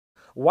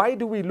Why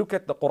do we look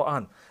at the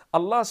Quran?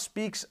 Allah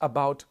speaks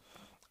about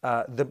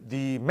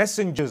the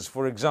messengers,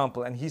 for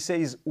example, and He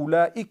says,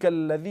 أُولَٰئِكَ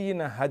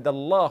الَّذِينَ هَدَى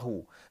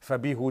اللَّهُ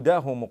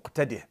فَبِهُدَاهُ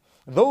مُقْتَدِهِ.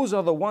 Those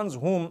are the ones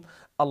whom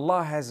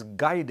Allah has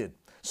guided.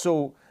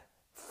 So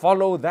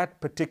follow that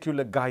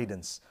particular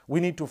guidance. We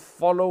need to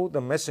follow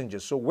the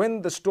messengers. So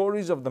when the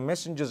stories of the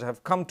messengers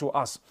have come to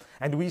us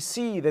and we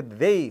see that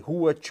they who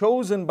were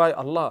chosen by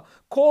Allah,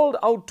 called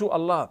out to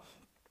Allah,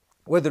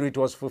 whether it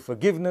was for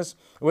forgiveness,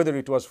 whether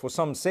it was for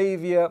some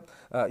savior,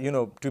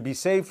 to be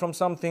saved from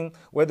something,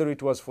 whether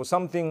it was for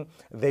something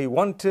they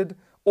wanted,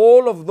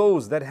 all of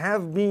those that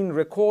have been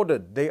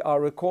recorded, they are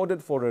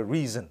recorded for a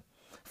reason.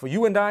 For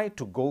you and I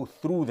to go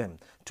through them,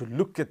 to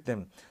look at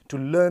them, to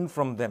learn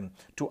from them,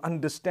 to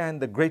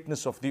understand the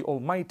greatness of the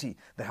Almighty,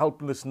 the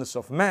helplessness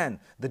of man,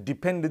 the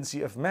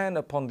dependency of man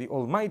upon the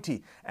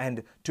Almighty,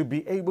 and to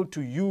be able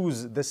to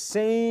use the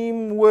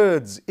same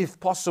words, if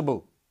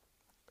possible,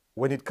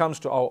 when it comes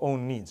to our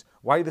own needs.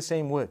 Why the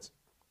same words?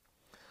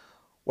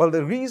 Well,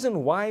 the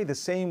reason why the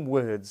same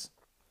words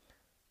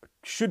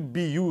should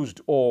be used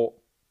or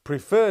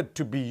preferred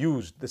to be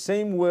used, the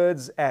same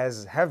words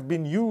as have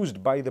been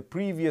used by the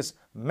previous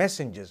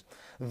messengers,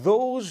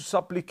 those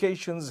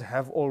supplications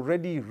have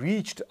already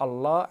reached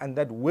Allah and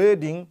that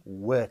wording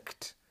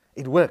worked.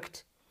 It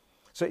worked.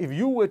 So if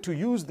you were to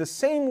use the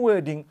same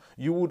wording,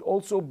 you would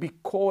also be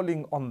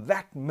calling on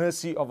that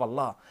mercy of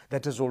Allah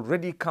that has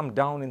already come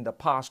down in the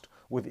past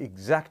with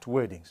exact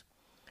wordings.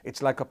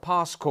 It's like a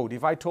passcode.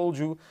 If I told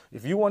you,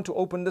 if you want to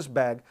open this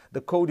bag,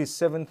 the code is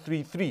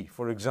 733,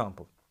 for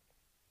example.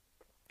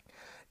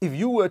 If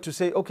you were to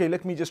say, okay,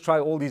 let me just try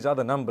all these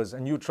other numbers,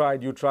 and you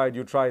tried,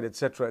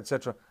 etc.,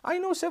 etc. I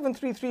know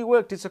 733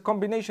 worked. It's a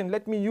combination.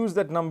 Let me use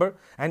that number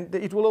and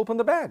it will open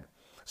the bag.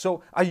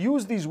 So I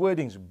use these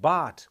wordings,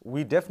 but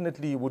we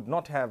definitely would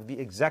not have the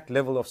exact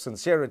level of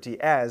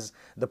sincerity as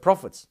the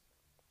prophets.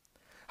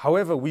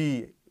 However,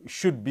 we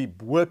should be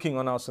working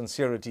on our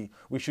sincerity.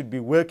 We should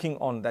be working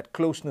on that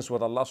closeness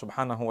with Allah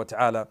subhanahu wa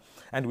ta'ala,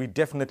 and we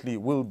definitely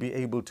will be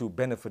able to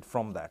benefit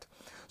from that.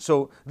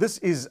 So this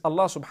is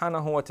Allah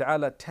subhanahu wa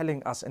ta'ala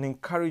telling us and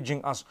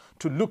encouraging us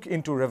to look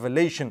into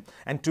revelation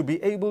and to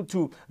be able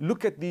to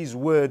look at these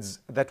words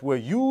that were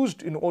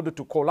used in order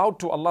to call out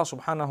to Allah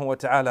subhanahu wa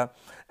ta'ala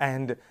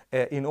and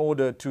in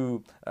order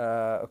to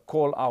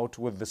call out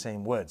with the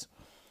same words.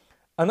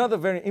 Another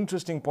very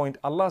interesting point,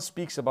 Allah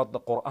speaks about the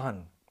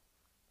Quran.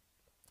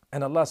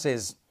 And Allah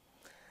says,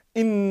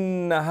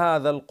 إِنَّ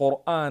هَذَا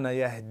الْقُرْآنَ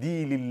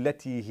يَهْدِي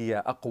لِلَّتِي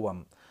هِيَ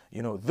أَقْوَمُ.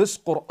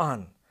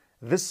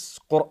 This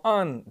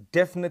Quran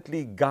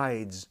definitely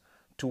guides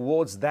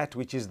towards that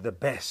which is the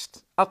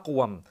best.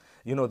 Aqwam,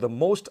 the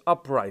most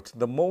upright,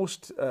 the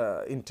most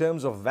in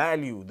terms of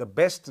value, the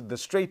best, the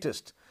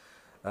straightest.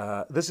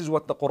 This is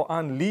what the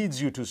Quran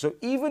leads you to. So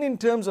even in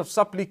terms of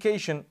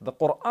supplication, the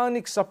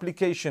Quranic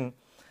supplication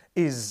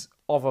is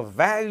of a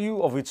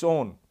value of its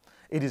own.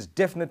 It is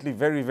definitely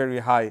very, very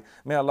high.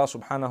 May Allah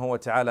subhanahu wa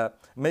ta'ala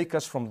make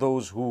us from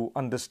those who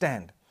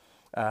understand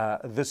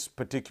this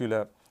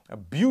particular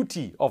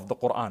beauty of the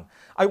Quran.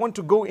 I want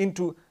to go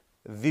into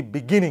the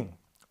beginning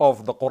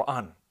of the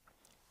Quran.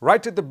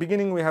 Right at the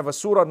beginning we have a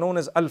surah known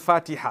as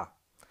Al-Fatiha.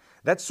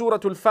 That Surah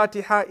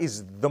Al-Fatiha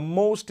is the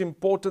most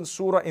important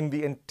surah in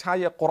the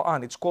entire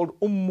Quran. It's called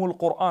Ummul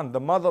Quran, the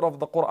mother of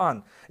the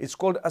Quran. It's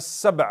called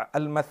As-Sab'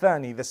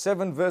 Al-Mathani, the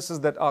 7 verses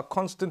that are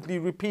constantly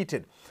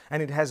repeated.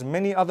 And it has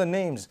many other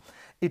names.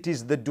 It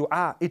is the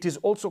dua. It is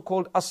also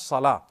called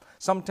As-Salah.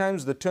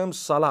 Sometimes the term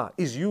Salah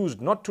is used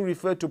not to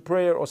refer to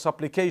prayer or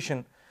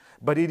supplication,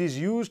 but it is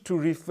used to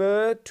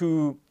refer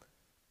to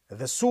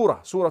the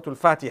surah, Surah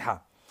Al-Fatiha.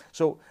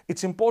 So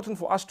it's important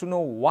for us to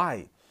know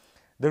why.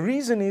 The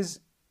reason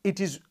is, it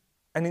is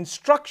an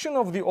instruction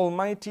of the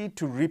Almighty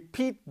to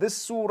repeat this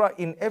surah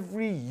in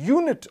every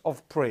unit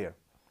of prayer.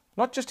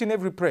 Not just in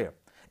every prayer,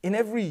 in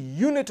every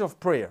unit of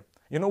prayer.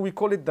 We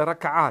call it the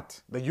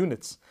raka'at, the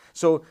units.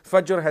 So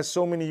Fajr has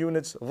so many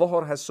units,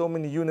 Dhuhr has so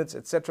many units,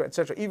 etc.,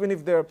 etc. Even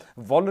if they're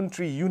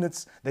voluntary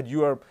units that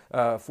you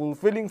are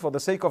fulfilling for the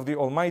sake of the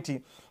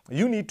Almighty,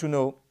 you need to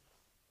know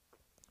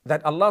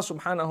that Allah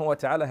subhanahu wa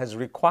ta'ala has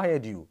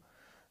required you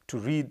to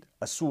read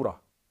a surah,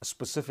 a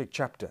specific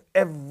chapter.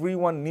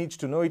 Everyone needs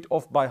to know it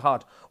off by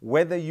heart,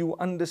 whether you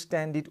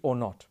understand it or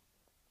not.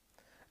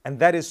 And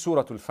that is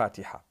Surah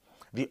Al-Fatiha,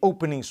 the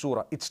opening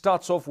surah. It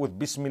starts off with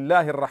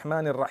Bismillahir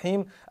Rahmanir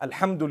Rahim,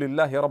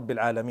 Alhamdulillahi Rabbil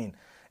Alameen.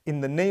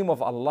 In the name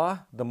of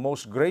Allah, the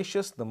most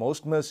gracious, the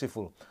most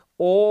merciful.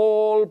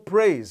 All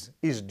praise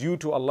is due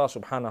to Allah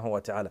subhanahu wa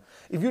ta'ala.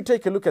 If you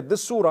take a look at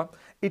this surah,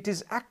 it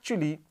is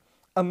actually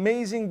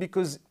amazing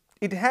because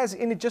it has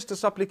in it just a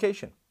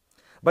supplication.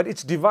 But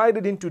it's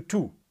divided into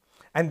 2.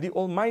 And the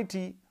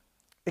Almighty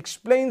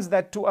explains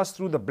that to us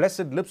through the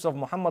blessed lips of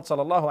Muhammad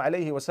sallallahu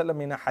alayhi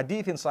wasallam in a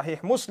hadith in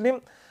Sahih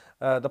Muslim.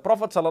 The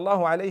Prophet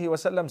sallallahu alayhi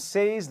wasallam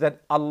says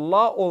that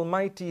Allah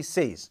Almighty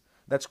says.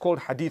 That's called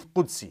Hadith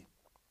Qudsi.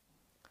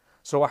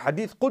 So a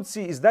Hadith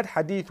Qudsi is that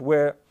hadith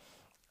where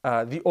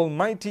the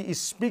Almighty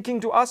is speaking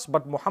to us,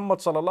 but Muhammad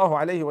sallallahu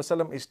alayhi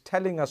wasallam is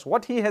telling us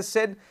what he has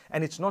said,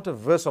 and it's not a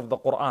verse of the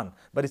Quran,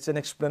 but it's an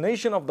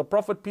explanation of the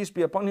Prophet, peace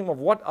be upon him, of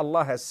what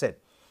Allah has said.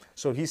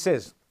 So he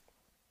says,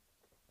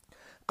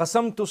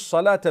 قَسَمْتُ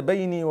الصَّلَاةَ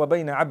بَيْنِي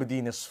وَبَيْنَ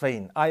عَبْدِي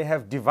نِصْفَيْنِ. I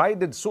have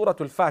divided Surah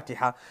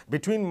Al-Fatiha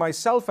between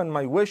myself and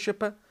my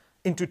worshipper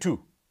into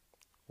two.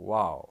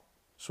 Wow.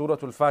 Surah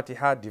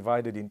Al-Fatiha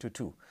divided into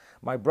two.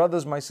 My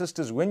brothers, my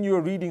sisters, when you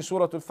are reading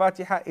Surah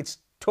Al-Fatiha, it's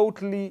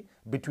totally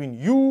between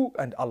you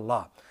and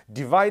Allah.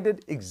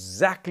 Divided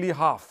exactly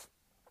half.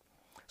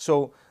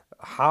 So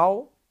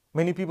how?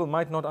 Many people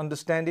might not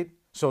understand it.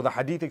 So the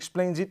hadith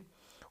explains it.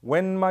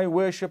 When my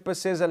worshipper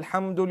says,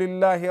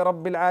 Alhamdulillahi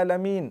Rabbil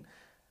Alameen,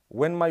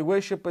 when my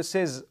worshipper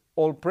says,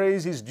 all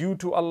praise is due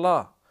to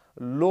Allah,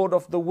 Lord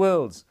of the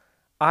worlds,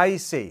 I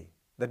say,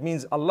 that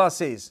means Allah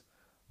says,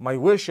 my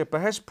worshipper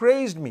has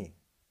praised me.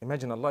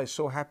 Imagine, Allah is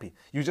so happy.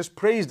 You just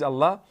praised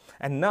Allah,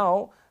 and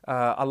now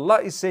Allah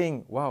is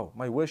saying, wow,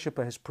 my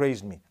worshipper has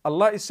praised me.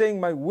 Allah is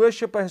saying, my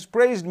worshipper has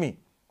praised me.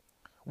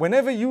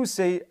 Whenever you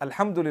say,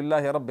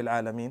 Alhamdulillahi Rabbil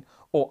Alameen,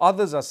 or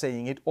others are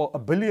saying it, or a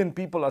billion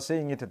people are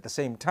saying it at the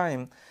same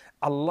time,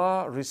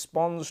 Allah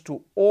responds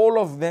to all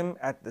of them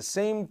at the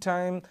same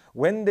time.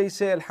 When they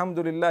say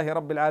Alhamdulillahi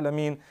Rabbil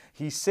Alameen,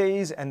 He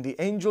says, and the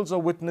angels are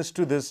witness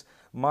to this,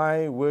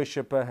 my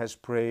worshipper has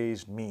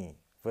praised me.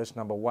 Verse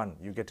number 1,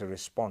 you get a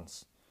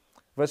response.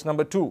 Verse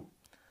number 2,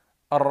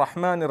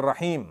 Ar-Rahman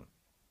Ar-Rahim.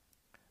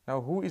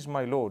 Now, who is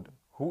my Lord?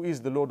 Who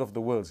is the Lord of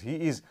the worlds? He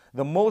is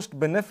the most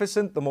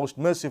beneficent, the most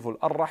merciful.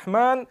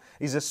 Ar-Rahman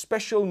is a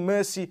special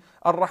mercy.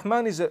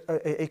 Ar-Rahman is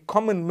a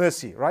common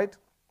mercy, right?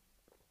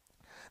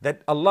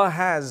 That Allah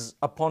has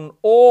upon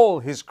all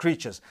His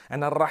creatures.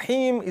 And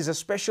Ar-Rahim is a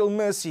special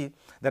mercy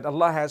that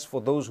Allah has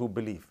for those who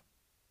believe.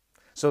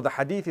 So the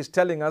hadith is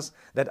telling us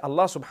that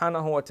Allah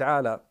subhanahu wa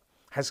ta'ala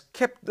has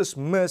kept this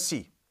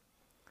mercy.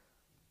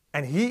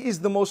 And He is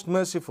the most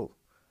merciful.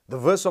 The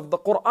verse of the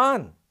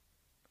Quran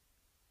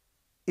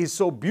is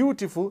so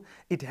beautiful.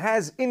 It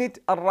has in it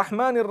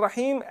Ar-Rahman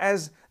Ar-Rahim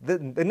as the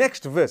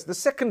next verse, the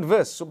second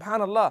verse.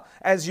 Subhanallah.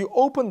 As you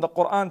open the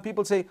Quran,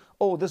 people say,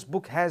 oh, this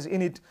book has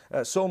in it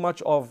so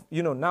much of,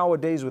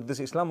 nowadays with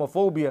this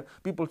Islamophobia,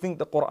 people think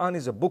the Quran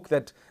is a book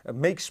that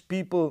makes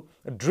people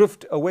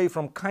drift away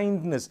from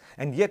kindness.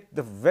 And yet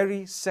the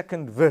very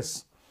second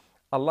verse,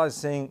 Allah is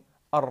saying,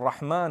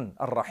 Ar-Rahman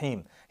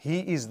Ar-Rahim. He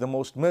is the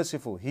most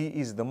merciful. He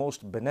is the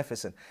most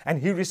beneficent.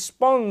 And He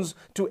responds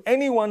to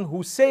anyone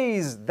who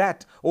says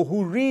that or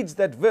who reads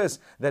that verse,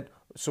 that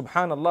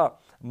subhanallah,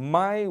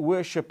 my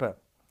worshipper,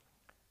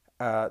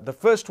 the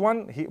first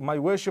one, my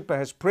worshipper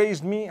has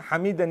praised me,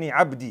 Hamidani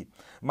Abdi.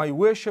 My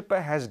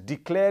worshipper has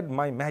declared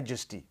my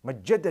majesty,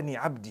 Majjadani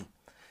Abdi.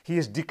 He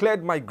has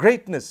declared my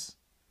greatness.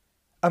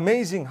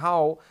 Amazing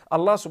how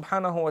Allah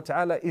subhanahu wa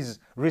ta'ala is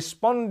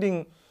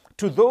responding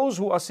to those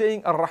who are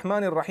saying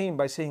Ar-Rahman Ar-Rahim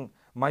by saying,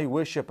 my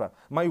worshipper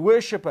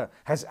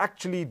has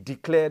actually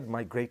declared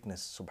my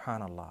greatness.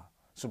 Subhanallah.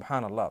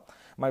 Subhanallah.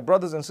 My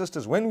brothers and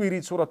sisters, when we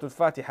read Surah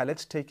Al-Fatiha,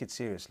 let's take it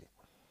seriously.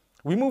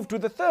 We move to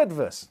the third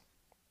verse.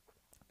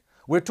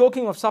 We're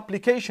talking of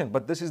supplication,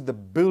 but this is the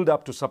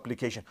build-up to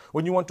supplication.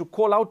 When you want to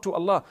call out to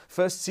Allah,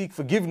 first seek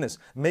forgiveness.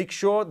 Make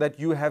sure that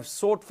you have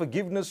sought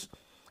forgiveness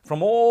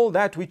from all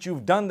that which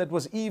you've done that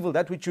was evil,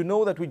 that which you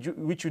know, that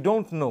which you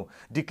don't know.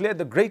 Declare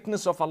the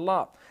greatness of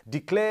Allah.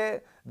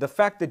 Declare the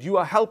fact that you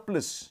are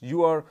helpless.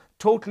 You are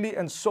totally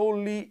and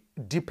solely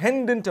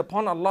dependent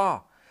upon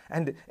Allah.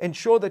 And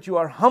ensure that you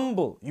are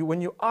humble.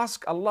 When you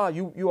ask Allah,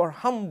 you are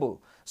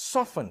humble,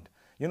 softened.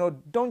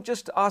 Don't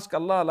just ask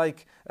Allah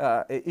like,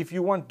 if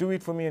you want, do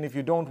it for me, and if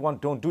you don't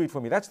want, don't do it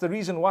for me. That's the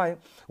reason why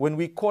when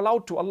we call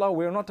out to Allah,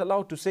 we're not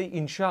allowed to say,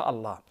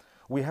 Insha'Allah.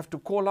 We have to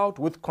call out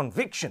with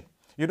conviction.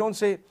 You don't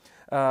say,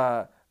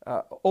 oh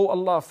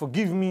Allah,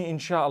 forgive me,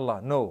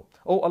 Insha'Allah. No.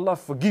 Oh Allah,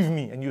 forgive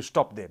me, and you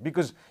stop there.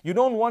 Because you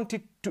don't want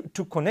it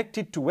to connect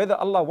it to whether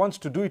Allah wants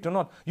to do it or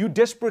not. You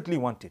desperately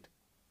want it.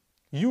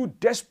 You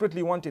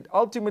desperately want it.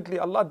 Ultimately,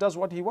 Allah does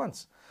what He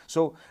wants.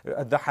 So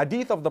the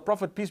hadith of the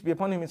Prophet, peace be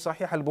upon him, in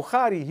Sahih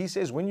al-Bukhari, he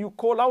says, when you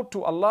call out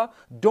to Allah,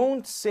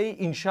 don't say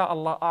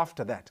Insha'Allah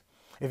after that.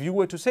 If you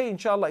were to say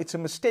Insha'Allah, it's a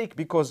mistake,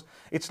 because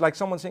it's like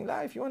someone saying,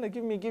 if you want to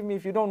give me, give me.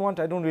 If you don't want,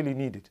 I don't really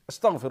need it.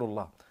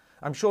 Astaghfirullah.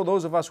 I'm sure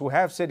those of us who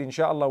have said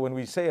Insha'Allah, when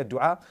we say a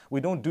dua, we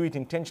don't do it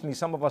intentionally.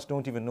 Some of us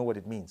don't even know what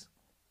it means.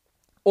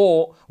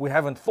 Or we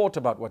haven't thought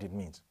about what it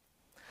means.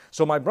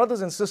 So my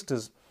brothers and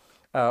sisters,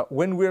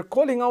 when we're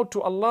calling out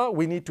to Allah,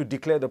 we need to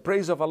declare the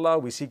praise of Allah.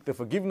 We seek the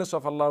forgiveness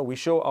of Allah. We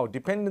show our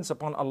dependence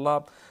upon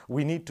Allah.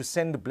 We need to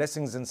send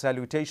blessings and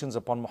salutations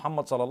upon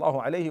Muhammad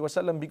sallallahu alaihi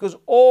wasallam, because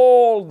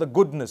all the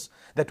goodness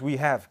that we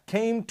have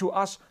came to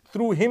us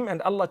through him,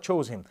 and Allah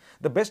chose him.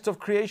 The best of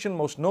creation,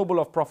 most noble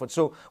of prophets.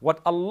 So what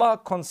Allah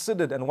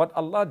considered and what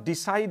Allah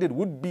decided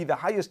would be the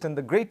highest and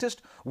the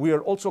greatest, we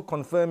are also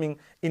confirming,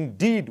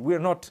 indeed, we're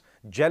not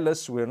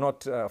jealous, we're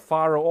not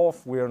far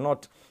off, we're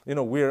not,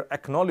 we're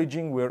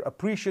acknowledging, we're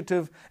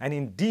appreciative, and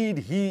indeed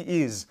he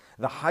is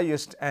the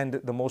highest and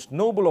the most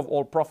noble of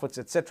all prophets,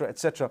 etc.,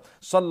 etc.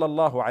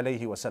 Sallallahu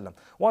alayhi wasallam.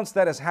 Once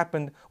that has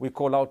happened, we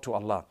call out to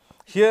Allah.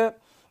 Here,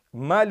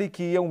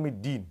 Maliki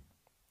Yawmiddin.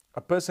 A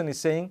person is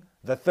saying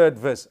the third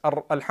verse.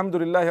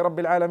 Alhamdulillahi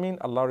Rabbil Alameen.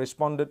 Allah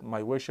responded,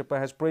 my worshipper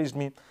has praised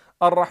me.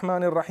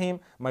 Ar-Rahman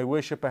Ar-Rahim. My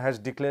worshipper has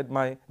declared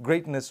my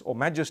greatness or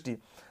majesty.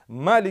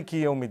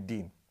 Maliki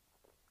Yawmiddin.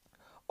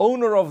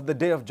 Owner of the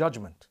day of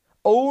judgment.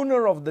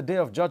 Owner of the day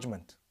of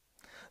judgment.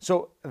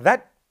 So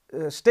that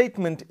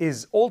statement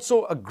is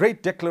also a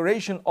great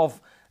declaration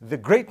of the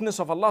greatness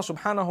of Allah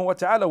subhanahu wa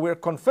ta'ala. We're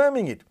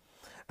confirming it.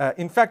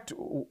 In fact,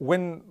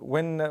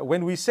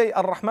 when we say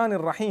Ar-Rahman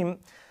Ar-Rahim,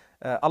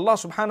 Allah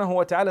subhanahu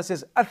wa ta'ala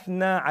says,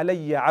 Athna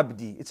alayya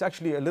abdi. It's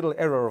actually a little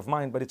error of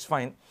mine, but it's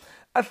fine.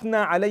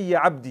 Athna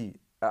alayya abdi.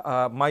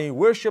 My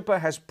worshipper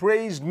has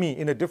praised me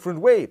in a different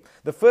way.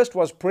 The first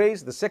was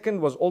praise. The second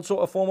was also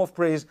a form of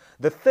praise.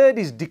 The third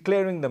is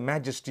declaring the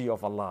majesty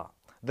of Allah.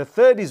 The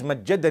third is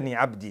Majjadani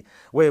Abdi,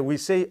 where we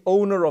say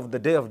owner of the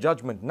day of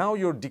judgment. Now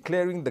you're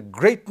declaring the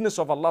greatness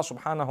of Allah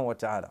subhanahu wa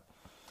ta'ala.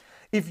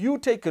 If you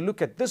take a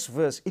look at this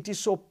verse, it is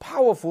so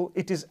powerful.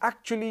 It is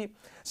actually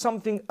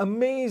something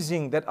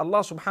amazing that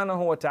Allah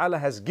subhanahu wa ta'ala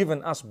has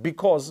given us,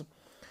 because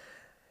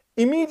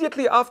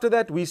immediately after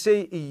that we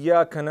say,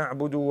 Iyyaka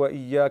na'budu wa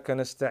iyyaka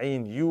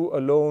nasta'een. You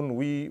alone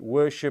we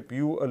worship,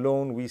 you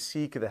alone we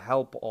seek the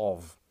help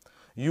of.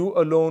 You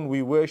alone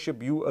we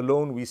worship, you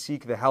alone we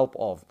seek the help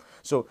of.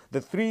 So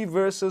the three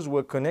verses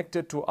were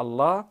connected to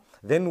Allah.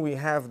 Then we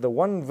have the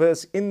one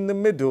verse in the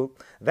middle.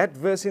 That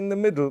verse in the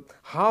middle,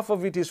 half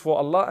of it is for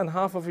Allah and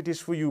half of it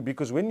is for you.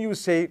 Because when you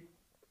say,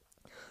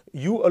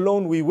 you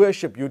alone we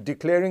worship, you're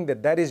declaring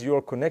that that is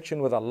your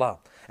connection with Allah.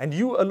 And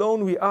you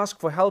alone we ask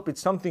for help,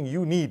 it's something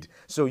you need.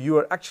 So you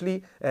are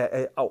actually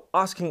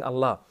asking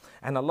Allah.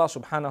 And Allah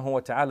subhanahu wa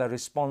ta'ala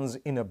responds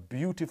in a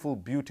beautiful,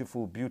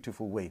 beautiful,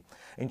 beautiful way.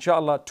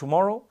 Inshallah,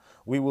 tomorrow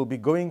we will be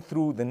going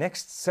through the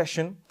next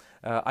session.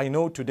 I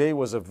know today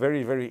was a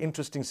very, very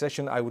interesting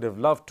session. I would have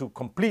loved to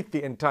complete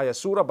the entire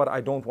surah, but I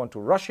don't want to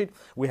rush it.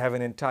 We have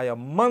an entire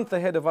month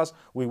ahead of us.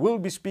 We will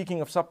be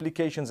speaking of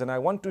supplications, and I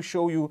want to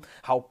show you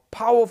how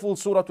powerful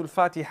Surah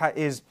Al-Fatiha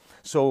is.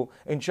 So,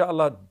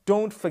 inshallah,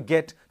 don't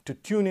forget to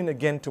tune in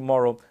again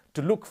tomorrow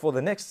to look for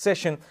the next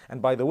session.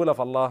 And by the will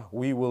of Allah,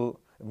 we will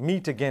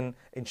meet again,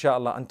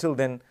 inshallah. Until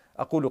then,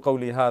 أقول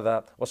قولي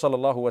هذا وصلى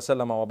الله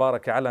وسلم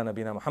وبارك على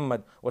نبينا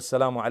محمد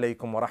والسلام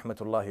عليكم ورحمة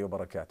الله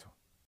وبركاته.